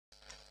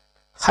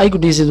Hi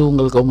goodies, இது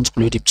உங்கள் government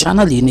school YouTube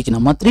channel. இன்னைக்கு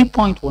நம்ம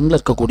 3.1ல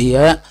இருக்கக்கூடிய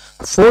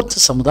ஃபோர்த்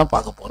சம் தான்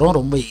பார்க்க போகிறோம்.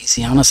 ரொம்ப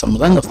ஈஸியான சம்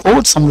தான். இந்த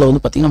ஃபோர்த் சம்மில்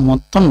வந்து பார்த்தீங்கன்னா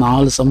மொத்தம்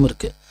 4 சம்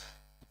இருக்குது.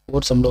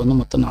 ஃபோர்த் சம்மில் வந்து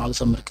மொத்தம் 4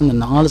 சம் இருக்குது. இந்த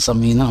 4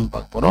 சம்மையும் தான் நம்ம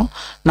பார்க்க போகிறோம்.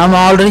 நம்ம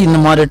ஆல்ரெடி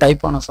இந்த மாதிரி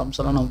டைப்பான சம்ஸ்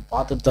எல்லாம் நம்ம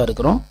பார்த்துட்டு தான்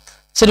இருக்கிறோம்.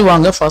 சரி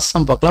வாங்க ஃபர்ஸ்ட்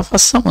சம் பார்க்கலாம்.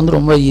 ஃபர்ஸ்ட் சம் வந்து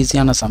ரொம்ப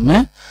ஈஸியான சம்மு.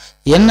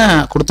 என்ன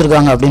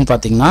கொடுத்துருக்காங்க அப்படின்னு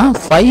பார்த்தீங்கன்னா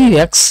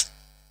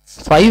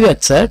 5xஐ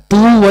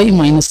 2y -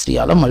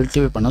 3ஆல்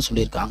மல்டிப்ளை பண்ண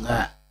சொல்லியிருக்காங்க.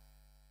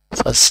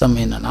 ஃபர்ஸ்ட் சம்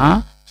என்னன்னா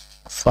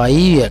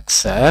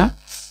 5xஐ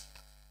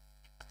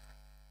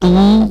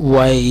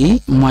 2y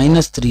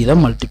 - 3ல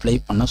மல்டிப்ளை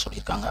பண்ண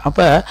சொல்லியிருக்காங்க.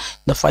 அப்போ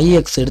இந்த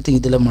 5x எடுத்து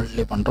இதில்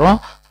மல்டிப்ளை பண்ணுறோம்.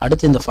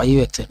 அடுத்து இந்த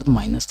 5x எடுத்து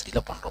 -3ல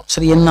பண்ணுறோம்.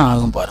 சரி என்ன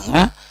ஆகும் பாருங்க.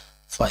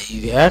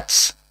 5x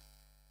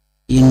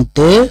 ×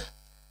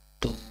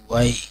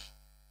 2y.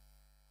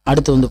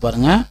 அடுத்து வந்து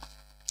பாருங்க.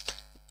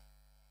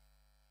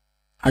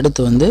 அடுத்து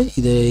வந்து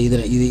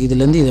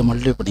இதுலேருந்து இதை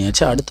மல்டிப்ளை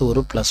பண்ணியாச்சு. அடுத்து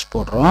ஒரு ப்ளஸ்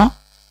போடுறோம்.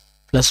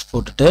 ப்ளஸ்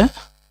போட்டுட்டு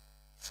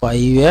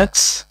 5x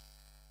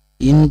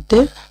 ×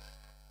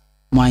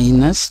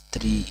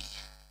 -3.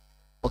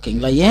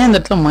 ஓகேங்களா. ஏன் இந்த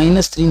இடத்துல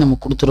 -3 நம்ம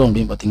கொடுத்துறோம்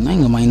அப்படின்னு பார்த்தீங்கன்னா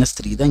இங்கே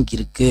 -3 தான்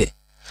இருக்குது.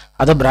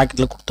 அதை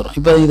ப்ராக்கெட்டில் கொடுத்துறோம்.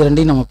 இப்போ இது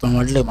ரெண்டையும் நம்ம இப்போ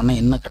மல்டிப்ளை பண்ணால்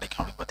என்ன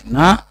கிடைக்கும் அப்படின்னு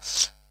பார்த்தீங்கன்னா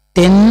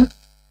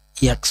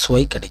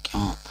 10xy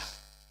கிடைக்கும்.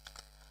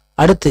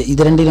 அடுத்து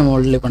இது ரெண்டையும் நம்ம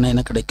மல்டிப்ளை பண்ணால்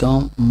என்ன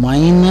கிடைக்கும்?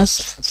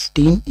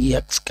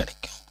 -15x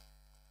கிடைக்கும்.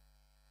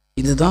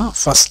 இதுதான்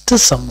first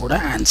சம்மோட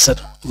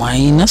answer.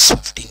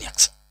 -15x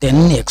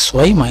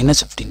 10xy -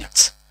 15x.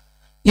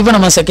 இப்போ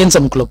நம்ம செகண்ட்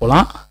சம்குள்ளே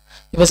போகலாம்.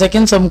 இப்போ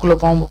செகண்ட் சம்குள்ளே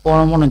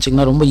போனோம்னு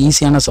வச்சிங்கன்னா ரொம்ப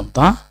ஈஸியான சம்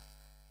தான்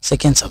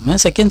செகண்ட் சம்மு.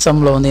 செகண்ட்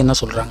சம்மில் வந்து என்ன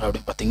சொல்கிறாங்க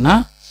அப்படின்னு பார்த்தீங்கன்னா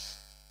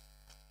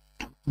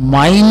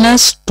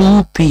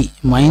 -2p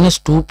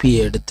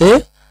எடுத்து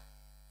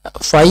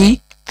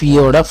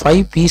 5pயோட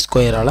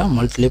 5p²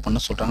 மல்டிப்ளை பண்ண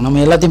சொல்கிறாங்க.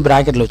 நம்ம எல்லாத்தையும்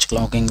ப்ராக்கெட்டில்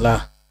வச்சுக்கலாம். ஓகேங்களா.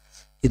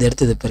 இதை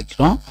எடுத்து இதை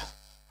பெருக்கிறோம்.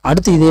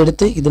 அடுத்து இதை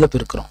எடுத்து இதில்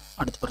பெருக்கிறோம்.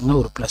 அடுத்து பாருங்க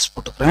ஒரு ப்ளஸ்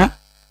போட்டுக்கிறேன்.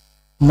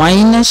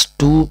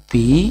 -2p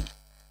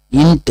 ×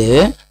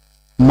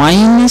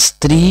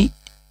 -3,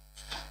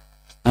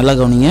 நல்லா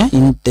கவனிங்க,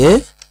 ×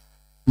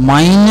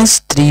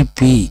 -3p.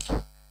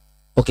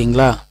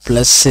 ஓகேங்களா.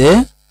 Plus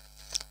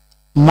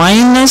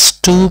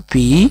 -2p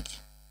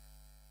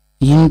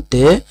 ×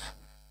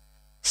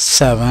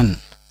 7.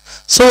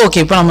 So okay.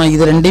 இப்போ நம்ம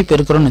இது ரெண்டையும்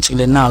பெருக்கிறோம்னு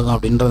வச்சுக்கல என்ன ஆகும்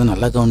அப்படின்றத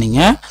நல்லா கவனிங்க.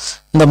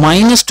 இந்த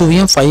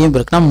 -2யும் 5யும்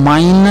பெருக்குனா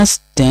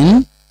 -10,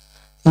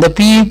 இந்த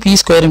p²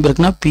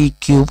 பெருக்குனா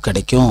p³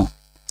 கிடைக்கும்.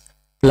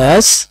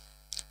 ப்ளஸ்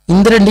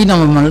இந்த ரெண்டையும்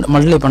நம்ம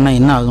மல்டிப்ளை பண்ணால்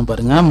என்ன ஆகும்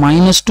பாருங்க.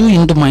 -2 ×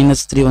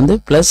 -3 வந்து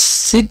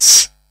 +6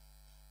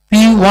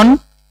 p1,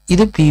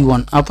 இது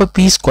p1, அப்போ p²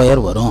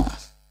 வரும்.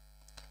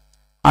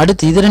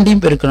 அடுத்து இது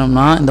ரெண்டையும்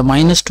பெருக்கணும்னா இந்த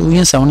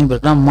 -2யும் 7யும்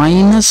பெருக்கினா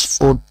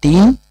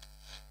 -14,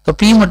 இப்போ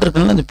p மட்டும்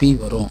இருக்குன்னா இந்த p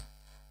வரும்.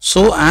 ஸோ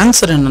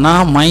ஆன்சர் என்னன்னா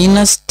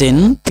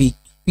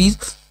 -10p³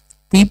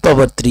 +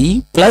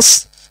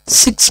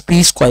 6p²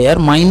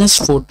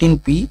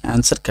 -14p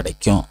ஆன்சர்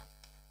கிடைக்கும்.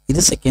 இது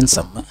செகண்ட்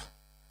சம்மு.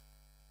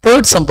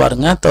 தேர்ட் சம்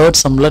பாருங்க. தேர்ட்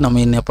சம்ல நம்ம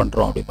என்ன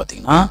பண்றோம் அப்படி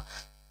பார்த்தீங்கன்னா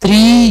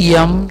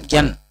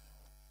 3mn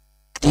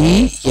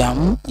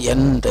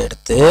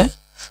எடுத்து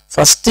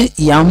first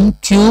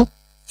m³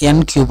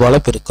 n³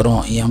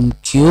 பெருக்கிறோம்.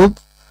 m³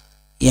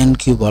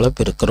 n³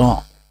 பெருக்கிறோம்.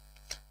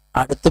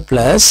 அடுத்து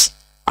பிளஸ்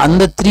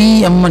அந்த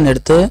 3mn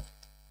எடுத்து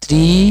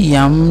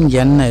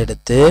 3mn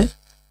எடுத்து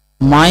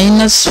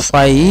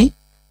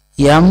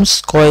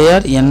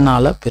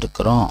 -5m²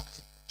 பெருக்கிறோம்.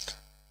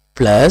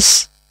 பிளஸ்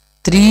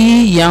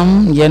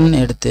 3mn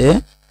எடுத்து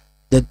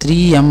இந்த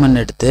 3mn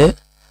எடுத்து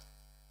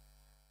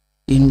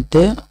 ×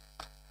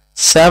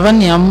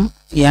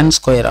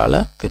 7mn²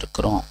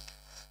 பெருக்கிறோம்.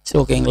 சரி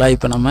ஓகேங்களா.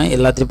 இப்போ நம்ம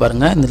எல்லாத்தையும்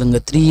பாருங்க. இதில்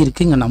இங்கே 3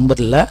 இருக்குது, இங்கே நம்பர்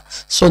இல்லை.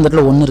 ஸோ இந்த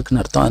இடத்துல 1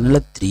 இருக்குன்னு அர்த்தம். அதனால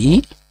 3.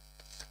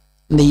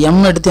 இந்த m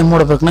எடுத்து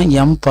m-ஓட பெருக்குனா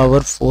m⁴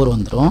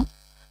 வந்துடும்.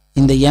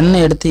 இந்த n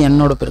எடுத்து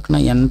n-ஓட பெருக்குனா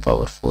n⁴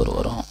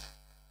 வரும்.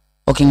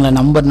 ஓகேங்களா.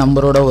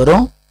 நம்பரோட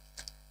வரும்.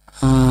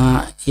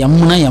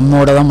 எம்னா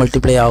எம்மோட தான்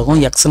மல்டிப்ளை ஆகும்,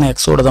 எக்ஸ்னா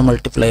எக்ஸோட தான்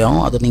மல்டிப்ளை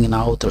ஆகும். அதை நீங்கள்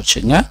ஞாபகத்தில்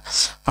வச்சுங்க.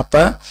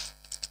 அப்போ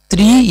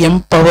 3m⁴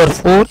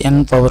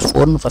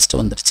 n⁴ ஃபஸ்ட்டு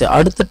வந்துருச்சு.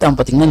 அடுத்த டைம்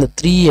பார்த்தீங்கன்னா இந்த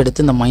 3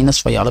 எடுத்து இந்த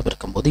 -5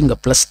 பெருக்கும்போது இங்கே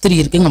 +3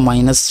 இருக்குது, இங்கே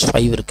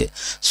 -5 இருக்குது.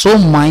 ஸோ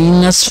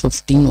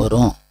 -15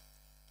 வரும்.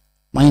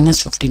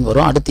 -15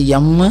 வரும். அடுத்து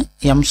m²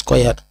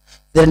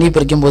 இது ரெண்டையும்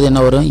பெருக்கும்போது என்ன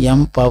வரும்?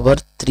 m⁴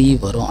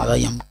 வரும்.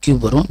 அதாவது m³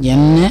 வரும்.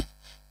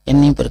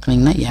 n-ஐயும்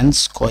பெருக்குனீங்கன்னா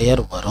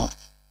n² வரும்.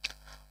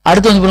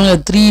 அடுத்து வந்து பாருங்க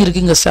 3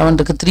 இருக்குது, இங்கே 7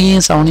 இருக்குது.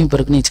 3யும் 7யும்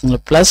பெருக்குன்னு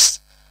வச்சுக்கோங்களேன்.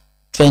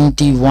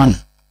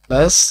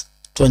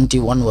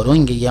 +21 வரும்.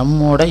 இங்கே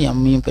m-ஓட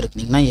m-ஐயும்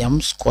பெருக்குனீங்கன்னா m²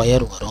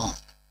 வரும்.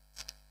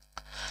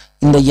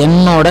 இந்த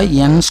n-ஓட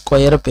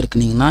n²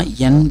 பெருக்குனீங்கன்னா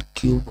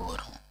n³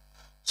 வரும்.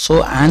 ஸோ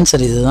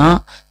ஆன்சர் இதுதான்.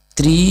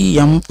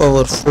 3m⁴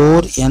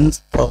 n⁴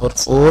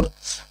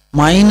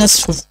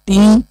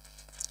 -15m⁴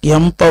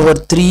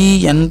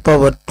 n⁴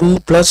 2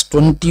 +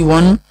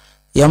 21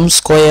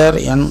 m²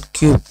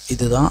 n³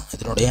 இதுதான்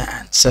இதனுடைய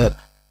ஆன்சர்.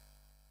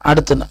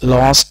 அடுத்து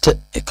லாஸ்ட்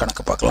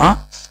கணக்கு பார்க்கலாம்.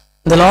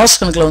 இந்த லாஸ்ட்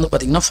கணக்கில் வந்து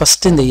பார்த்தீங்கன்னா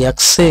ஃபர்ஸ்ட் இந்த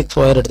x²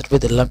 எடுத்துகிட்டு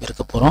போய் இதெல்லாம்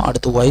பெருக்க போகிறோம்.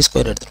 அடுத்து y²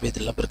 எடுத்துகிட்டு போய்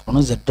இதெல்லாம் பெருக்க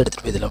போகிறோம். z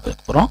எடுத்துகிட்டு போய் இதெல்லாம்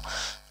பெருக்க போகிறோம்.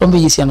 ரொம்ப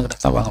ஈஸியான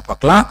கணக்கு தான், வாங்க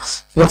பார்க்கலாம்.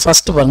 இப்போ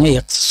ஃபர்ஸ்ட் பாருங்க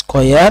X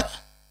square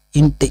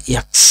into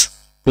X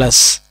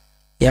plus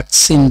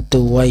X into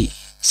Y,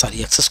 sorry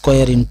X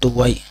square into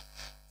Y,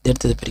 இது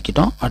எடுத்து இது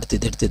பிரிக்கிட்டோம், அடுத்து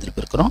இது எடுத்து இதில்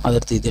பிரிக்கிறோம், அது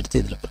எடுத்து இது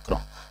எடுத்து இதில்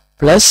பிரிக்கிறோம்,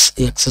 plus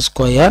X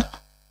square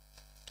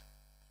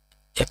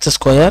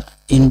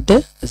into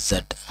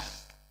jet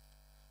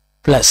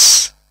plus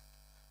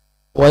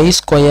Y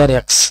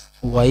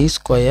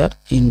square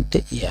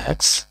into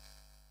X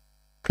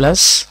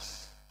plus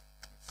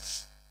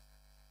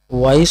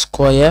y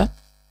square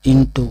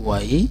into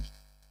y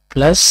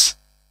plus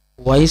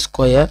y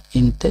square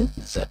into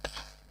z.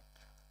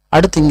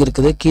 அடுத்து இங்க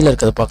இருக்குது, கீழே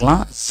இருக்கிறது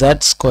பார்க்கலாம். z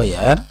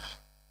square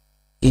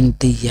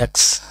into x,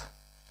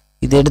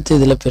 இது எடுத்து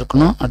இதில்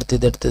பெருக்கணும், அடுத்து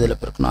இது எடுத்து இதில்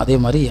பெருக்கணும். அதே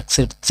மாதிரி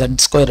z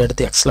ஸ்கொயர்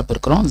எடுத்து xல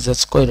பெருக்கிறோம், z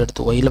ஸ்கொயர்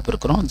எடுத்து yல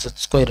பெருக்கிறோம், z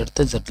ஸ்கொயர்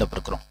எடுத்து zல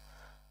பெருக்கிறோம்.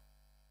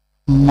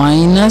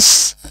 Minus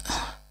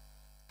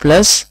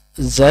plus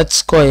z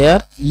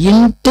square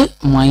into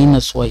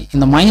minus Y.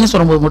 இந்த மைனஸ்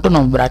வரும்போது மட்டும்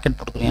நம்ம ப்ராக்கெட்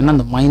போட்டுக்கிறோம், ஏன்னா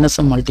இந்த மைனஸ்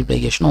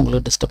மல்டிப்ளிகேஷன்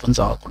உங்களுக்கு டிஸ்டர்பன்ஸ்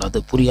ஆகக்கூடாது,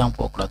 புரியாமல்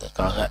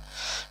போகக்கூடாதுக்காக.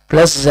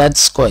 Plus z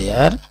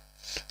square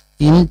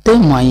into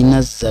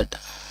minus z.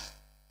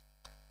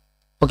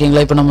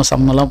 ஓகேங்களா, இப்போ நம்ம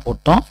சம்மெல்லாம்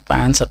போட்டோம், இப்போ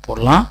ஆன்சர்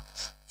போடலாம்.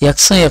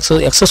 X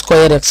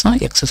square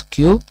X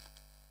cube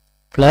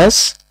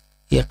plus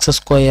X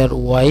square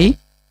Y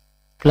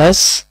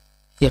plus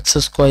X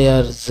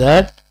square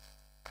z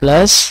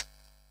plus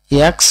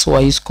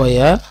xy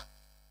square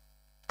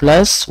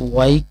plus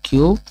y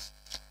cube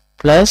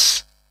plus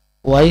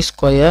y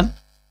square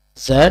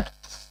z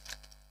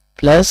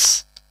plus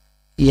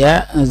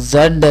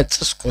zx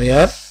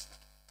square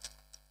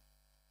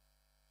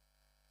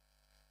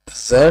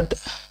z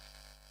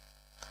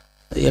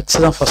x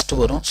தான் first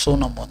வரும். So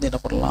நம்ம வந்து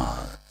என்ன பண்ணலாம்,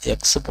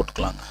 x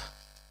போட்டுக்கலாங்க.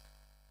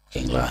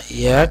 ஓகேங்களா,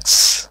 x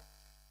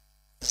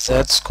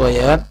z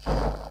square,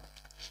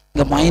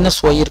 இங்க minus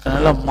Y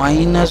இருக்கனால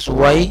minus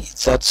Y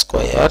jet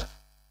square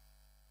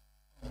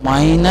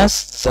minus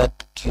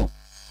z cube.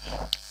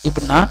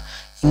 இப்படின்னா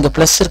இங்க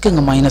பிளஸ் இருக்கு,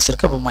 இங்க மைனஸ்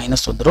இருக்கு, அப்போ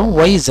மைனஸ் வந்துடும்.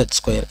 ஒய் ஜெட்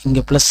ஸ்கொயர்,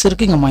 இங்க பிளஸ்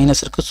இருக்கு, இங்க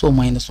மைனஸ் இருக்கு, ஸோ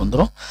மைனஸ்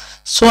வந்துடும்.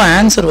 ஸோ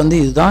ஆன்சர் வந்து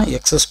இதுதான்,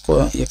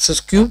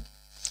 X cube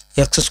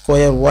X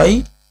square Y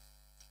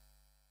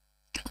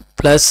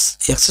plus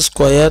X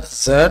square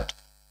jet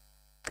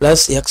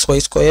plus X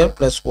Y square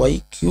plus Y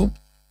cube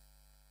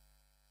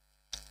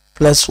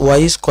plus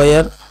Y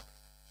square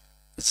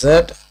z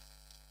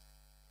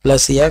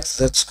plus x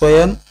z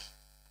square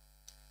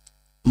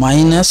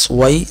minus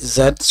y z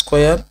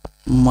square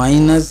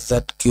minus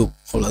z cube.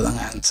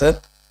 அவ்வளவுதாங்க answer.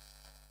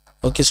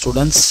 Okay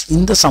students,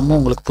 இந்த சம்மு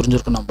உங்களுக்கு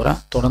புரிஞ்சிருக்கும் நம்புறேன்.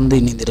 தொடர்ந்து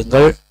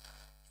இணைந்திருங்கள்.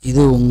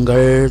 இது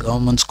உங்கள்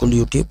government school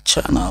YouTube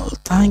channel.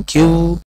 Thank you.